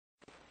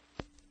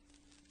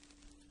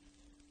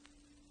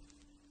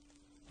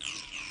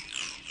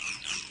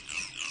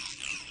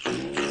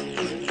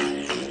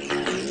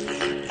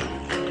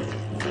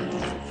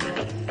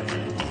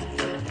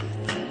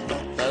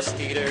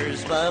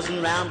hairs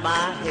buzzing round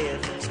my head,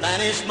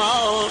 Spanish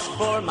moss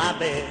for my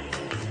bed.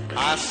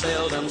 I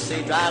seldom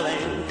see dry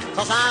land,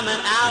 'cause I'm an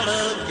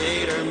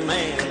alligator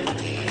man.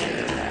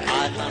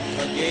 I hunt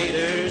the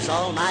gators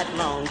all night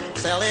long,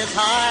 sell his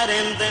hide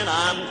and then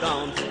I'm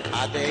gone.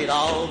 I date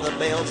all the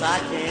belles I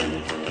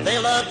can, they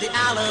love the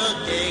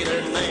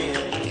alligator man.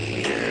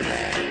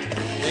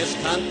 This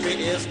country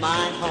is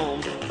my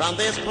home, from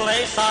this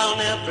place I'll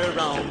never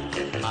roam.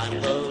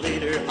 I'm the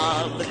leader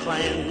of the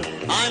clan,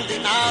 I'm the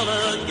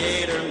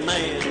alligator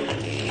man.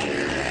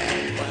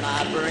 When I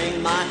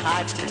bring my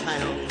hides to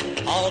town,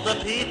 all the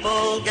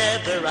people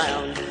gather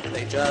round.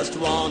 They just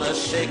wanna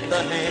shake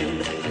the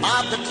hand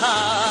of the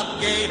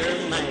top gator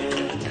man.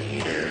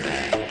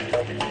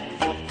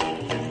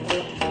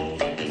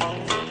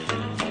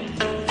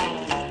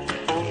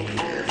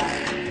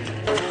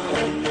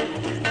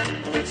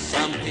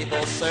 Some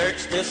people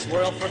search this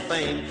world for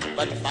fame,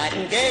 but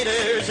fighting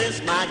gators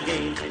is my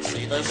game.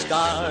 See the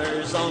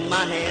scars on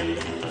my hand,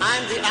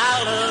 I'm the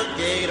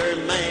alligator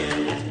man.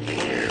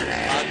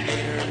 A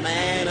gator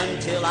man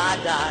until I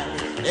die.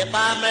 If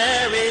I'm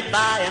married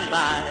by and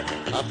by,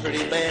 a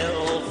pretty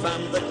belle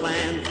from the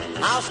clan,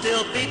 I'll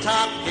still be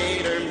top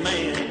gator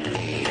man.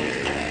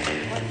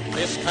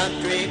 This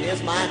country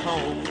is my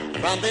home,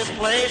 from this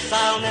place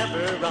I'll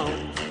never roam.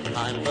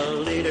 I'm the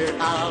leader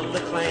of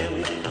the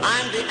clan,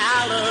 I'm the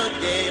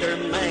alligator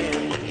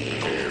man.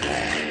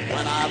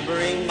 When I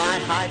bring my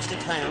hides to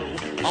town,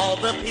 all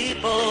the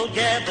people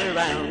gather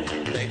round.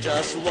 They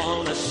just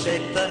wanna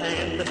shake the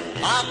hand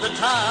of the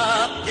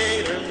top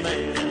gator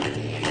man.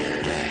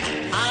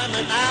 I'm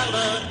an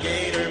alligator.